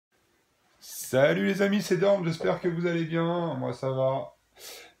Salut les amis, c'est Dorm, j'espère que vous allez bien, moi ça va.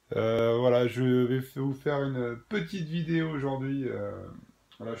 Voilà, je vais vous faire une petite vidéo aujourd'hui.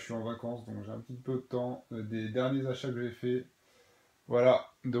 Voilà, je suis en vacances, donc j'ai un petit peu de temps des derniers achats que j'ai fait. Voilà,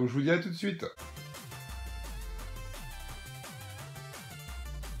 donc je vous dis à tout de suite.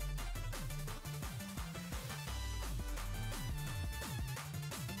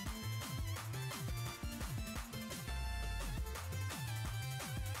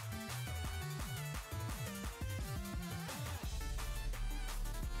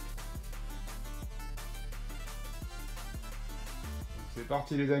 C'est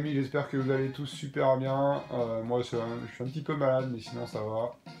parti les amis, j'espère que vous allez tous super bien. Moi je suis un petit peu malade, mais sinon ça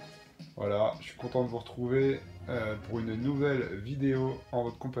va. Voilà, je suis content de vous retrouver pour une nouvelle vidéo en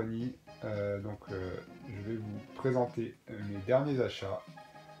votre compagnie. Je vais vous présenter mes derniers achats.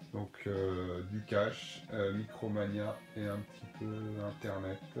 Donc du cash, Micromania et un petit peu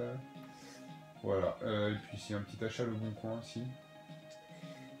internet. Voilà, et puis ici un petit achat Le Bon Coin aussi.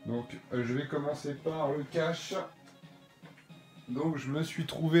 Donc je vais commencer par le cash. Donc je me suis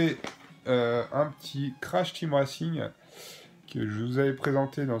trouvé un petit Crash Team Racing que je vous avais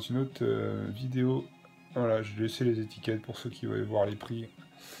présenté dans une autre vidéo. Voilà, je vais laisser les étiquettes pour ceux qui veulent voir les prix.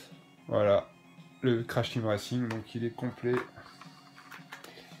 Voilà, le Crash Team Racing, donc il est complet.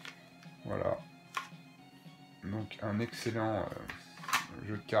 Voilà. Donc un excellent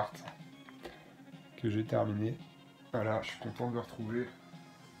jeu de cartes que j'ai terminé. Voilà, je suis content de le retrouver.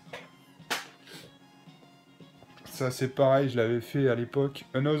 Ça c'est pareil, je l'avais fait à l'époque.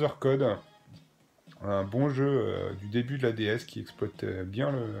 Another Code. Un bon jeu du début de la DS qui exploite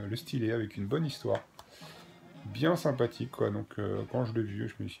bien le stylet avec une bonne histoire. Bien sympathique quoi, donc quand je l'ai vu,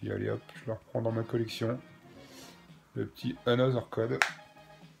 je me suis dit allez hop, je le reprends dans ma collection. Le petit Another Code.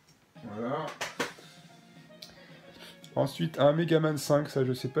 Voilà. Ensuite un Mega Man 5, ça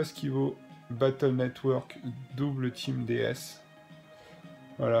je sais pas ce qu'il vaut. Battle Network double Team DS.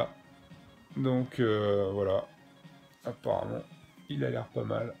 Voilà. Donc voilà. Apparemment, il a l'air pas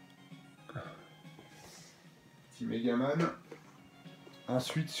mal. Petit Mega Man.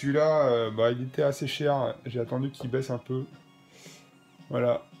 Ensuite, celui-là, il était assez cher. J'ai attendu qu'il baisse un peu.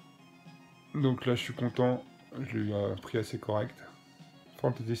 Voilà. Donc là, je suis content. Je l'ai eu à un prix assez correct.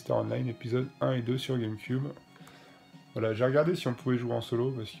 Fantasy Star Online, épisode 1 et 2 sur GameCube. Voilà, j'ai regardé si on pouvait jouer en solo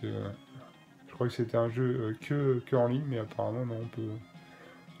parce que je crois que c'était un jeu que en ligne, mais apparemment, non, on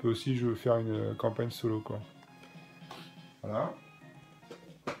peut aussi faire une campagne solo, quoi. Voilà.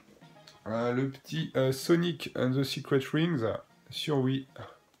 Le petit Sonic and the Secret Rings sur Wii.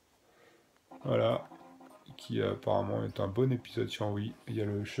 Voilà. Qui apparemment est un bon épisode sur Wii. Il y a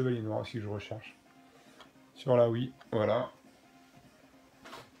le Chevalier Noir aussi que je recherche. Sur la Wii. Voilà.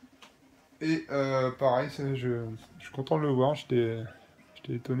 Et pareil, je suis content de le voir. J'étais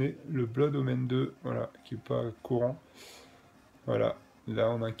étonné. Le Blood Omen 2. Voilà. Qui est pas courant. Voilà.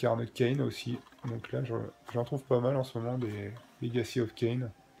 Là, on incarne Kane aussi. Donc là, j'en trouve pas mal en ce moment des Legacy of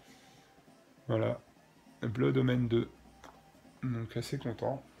Kane. Voilà. Blood Omen 2. Donc assez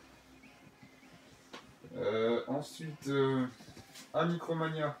content. Ensuite, un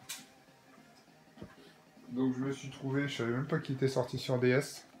Micromania. Donc je me suis trouvé, je savais même pas qu'il était sorti sur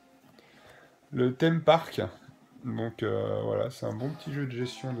DS. Le Theme Park. Donc voilà, c'est un bon petit jeu de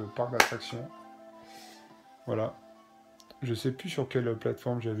gestion de parc d'attractions. Voilà. Je sais plus sur quelle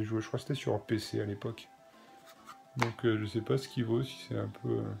plateforme j'avais joué, je crois que c'était sur PC à l'époque. Donc je sais pas ce qu'il vaut, si c'est un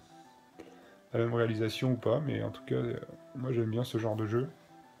peu la même réalisation ou pas, mais en tout cas, moi j'aime bien ce genre de jeu.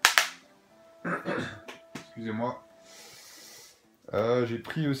 Excusez-moi. J'ai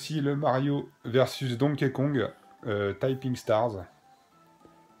pris aussi le Mario versus Donkey Kong, Typing Stars.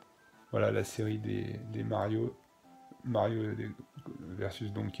 Voilà la série des Mario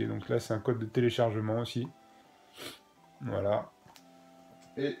versus Donkey. Donc là c'est un code de téléchargement aussi. Voilà.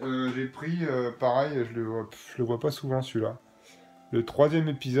 Et j'ai pris, pareil, je le vois pas souvent celui-là. Le troisième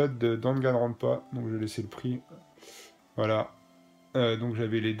épisode de Danganronpa, donc je vais laisser le prix. Voilà. Donc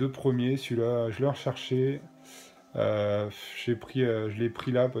j'avais les deux premiers, celui-là je l'ai recherché. Je l'ai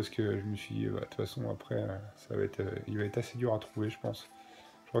pris là parce que je me suis dit, de toute façon après il va être assez dur à trouver je pense.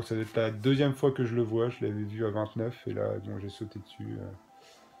 Je crois que ça va être la deuxième fois que je le vois, je l'avais vu à 29 et là bon, j'ai sauté dessus.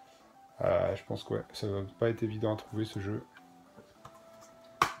 Je pense que ouais, ça va pas être évident à trouver ce jeu.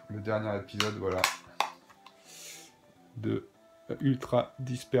 Le dernier épisode, voilà, de Ultra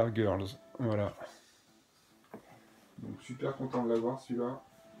Despair Girls, voilà. Donc super content de l'avoir celui-là.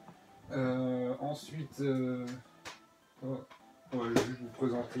 Ensuite, je vais vous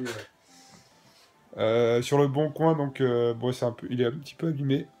présenter sur le Bon Coin, donc bon, il est un petit peu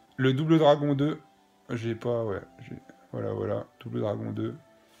abîmé. Le Double Dragon 2, j'ai pas, voilà, Double Dragon 2.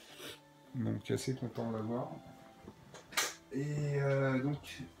 donc assez content de l'avoir. Et donc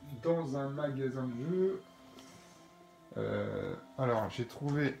dans un magasin de jeux, alors j'ai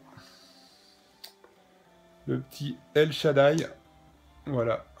trouvé le petit El Shaddai,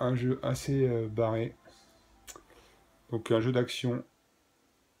 voilà, un jeu assez barré, donc un jeu d'action,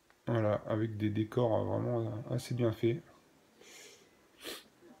 voilà, avec des décors vraiment assez bien faits.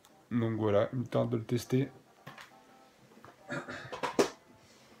 Donc voilà, il me tente de le tester.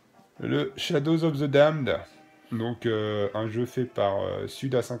 Le Shadows of the Damned, donc un jeu fait par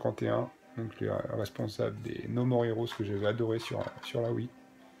Suda51, donc les responsables des No More Heroes que j'avais adoré sur la Wii.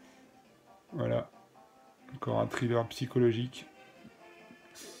 Voilà, encore un thriller psychologique.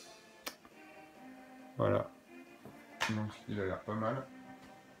 Voilà, donc il a l'air pas mal.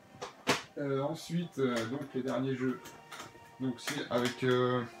 Ensuite, donc les derniers jeux. Donc si avec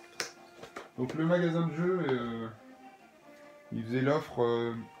donc le magasin de jeux, il faisait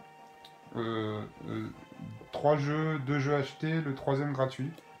l'offre 3 jeux, 2 jeux achetés, le troisième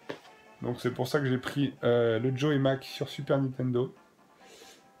gratuit. Donc c'est pour ça que j'ai pris le Joe et Mac sur Super Nintendo.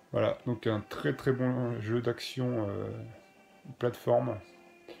 Voilà, donc un très très bon jeu d'action plateforme.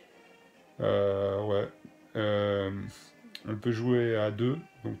 Ouais. On peut jouer à 2,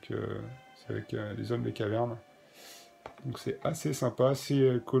 donc c'est avec les hommes des cavernes. Donc c'est assez sympa,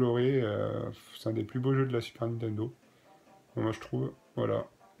 assez coloré. C'est un des plus beaux jeux de la Super Nintendo. Moi je trouve. Voilà.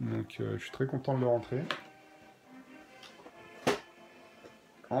 Donc je suis très content de le rentrer.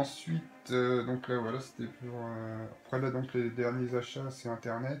 Ensuite, donc là voilà, c'était pour. Après là, donc les derniers achats, c'est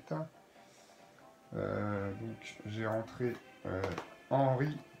Internet. Donc j'ai rentré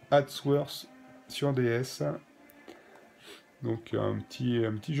Henry Hatsworth sur DS. Donc un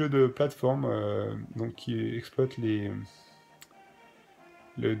petit jeu de plateforme donc qui exploite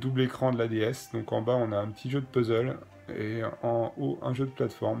le double écran de la DS. Donc en bas on a un petit jeu de puzzle et en haut un jeu de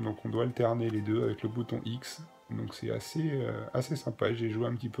plateforme. Donc on doit alterner les deux avec le bouton X. Donc c'est assez sympa, j'ai joué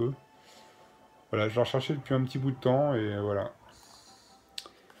un petit peu. Voilà, je l'ai recherché depuis un petit bout de temps et voilà.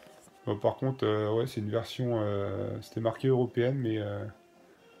 Bon, par contre, ouais, c'est une version, c'était marqué européenne, mais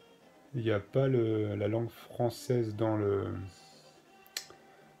il n'y a pas la langue française dans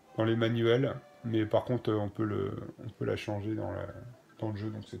les manuels. Mais par contre, on peut la changer dans le jeu,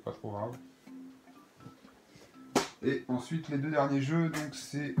 donc c'est pas trop grave. Et ensuite, les 2 derniers jeux, donc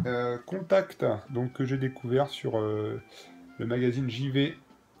c'est Contact, donc que j'ai découvert sur le magazine JV,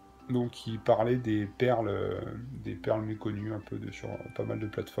 donc qui parlait des perles méconnues un peu sur pas mal de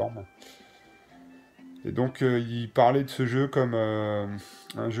plateformes. Et donc il parlait de ce jeu comme un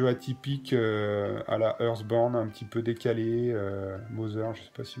jeu atypique à la Earthbound, un petit peu décalé, Mother, je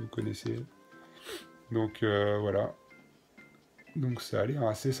sais pas si vous connaissez. Donc voilà. Donc ça a l'air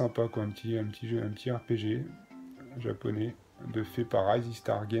assez sympa quoi, un petit jeu, un petit RPG japonais fait par Rising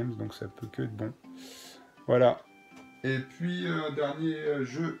Star Games, donc ça peut que être bon. Voilà. Et puis dernier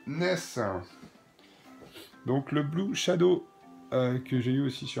jeu NES. Donc le Blue Shadow que j'ai eu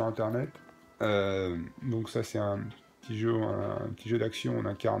aussi sur internet. Donc ça c'est un petit jeu d'action, on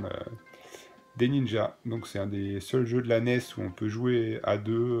incarne des ninjas. Donc c'est un des seuls jeux de la NES où on peut jouer à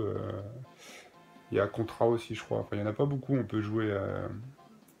 2. Il y a Contra aussi je crois. Enfin il n'y en a pas beaucoup, on peut jouer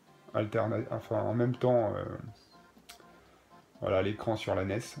en même temps voilà, à l'écran sur la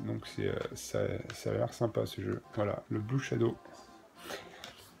NES. Donc ça a l'air sympa ce jeu. Voilà, le Blue Shadow.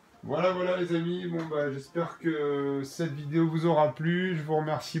 Voilà les amis, bon bah j'espère que cette vidéo vous aura plu, je vous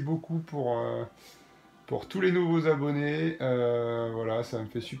remercie beaucoup pour tous les nouveaux abonnés, voilà ça me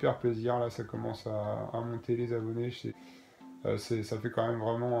fait super plaisir, là ça commence à monter les abonnés, ça fait quand même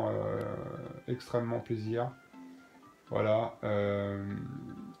vraiment extrêmement plaisir, voilà,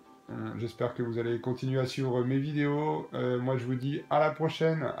 j'espère que vous allez continuer à suivre mes vidéos, moi je vous dis à la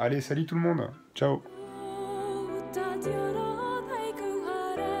prochaine, allez salut tout le monde, ciao.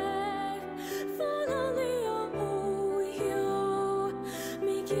 Finally, oh, you,